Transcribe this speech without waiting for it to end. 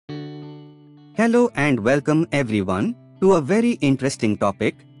Hello and welcome everyone to a very interesting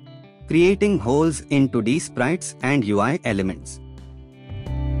topic, creating holes in 2D sprites and UI elements.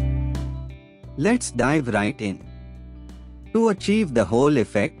 Let's dive right in. To achieve the hole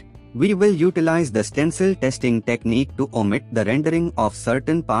effect, we will utilize the stencil testing technique to omit the rendering of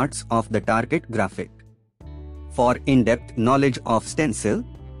certain parts of the target graphic. For in-depth knowledge of Stencil,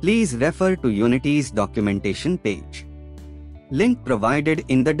 please refer to Unity's documentation page. Link provided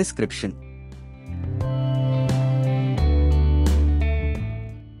in the description.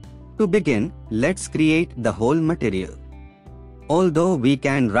 To begin, let's create the hole material. Although we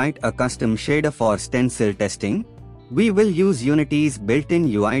can write a custom shader for stencil testing, we will use Unity's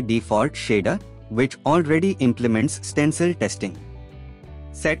built-in UI default shader, which already implements stencil testing.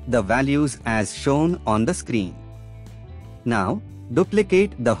 Set the values as shown on the screen. Now,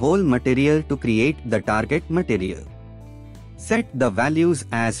 duplicate the hole material to create the target material. Set the values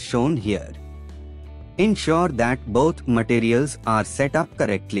as shown here. Ensure that both materials are set up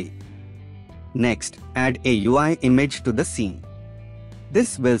correctly. Next, add a UI image to the scene.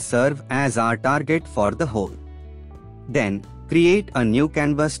 This will serve as our target for the hole. Then, create a new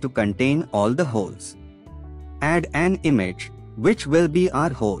canvas to contain all the holes. Add an image, which will be our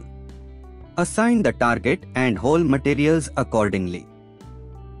hole. Assign the target and hole materials accordingly.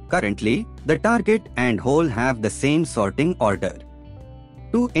 Currently, the target and hole have the same sorting order.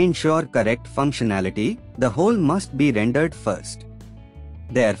 To ensure correct functionality, the hole must be rendered first.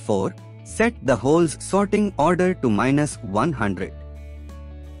 Therefore, set the hole's sorting order to -100.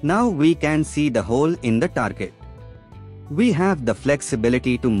 Now we can see the hole in the target. We have the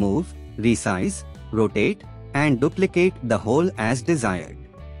flexibility to move, resize, rotate, and duplicate the hole as desired.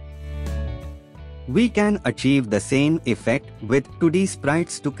 We can achieve the same effect with 2D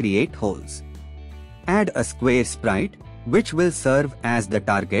sprites to create holes. Add a square sprite, which will serve as the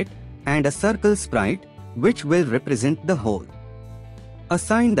target, and a circle sprite, which will represent the hole.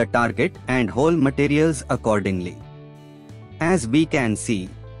 Assign the target and hole materials accordingly. As we can see,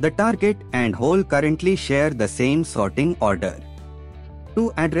 the target and hole currently share the same sorting order.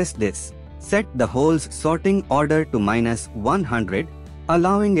 To address this, set the hole's sorting order to -100,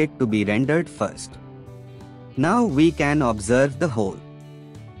 allowing it to be rendered first. Now we can observe the hole.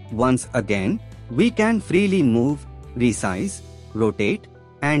 Once again, we can freely move, resize, rotate,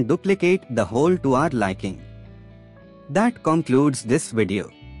 and duplicate the hole to our liking. That concludes this video.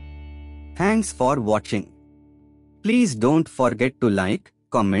 Thanks for watching. Please don't forget to like,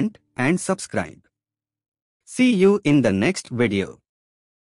 comment, and subscribe. See you in the next video.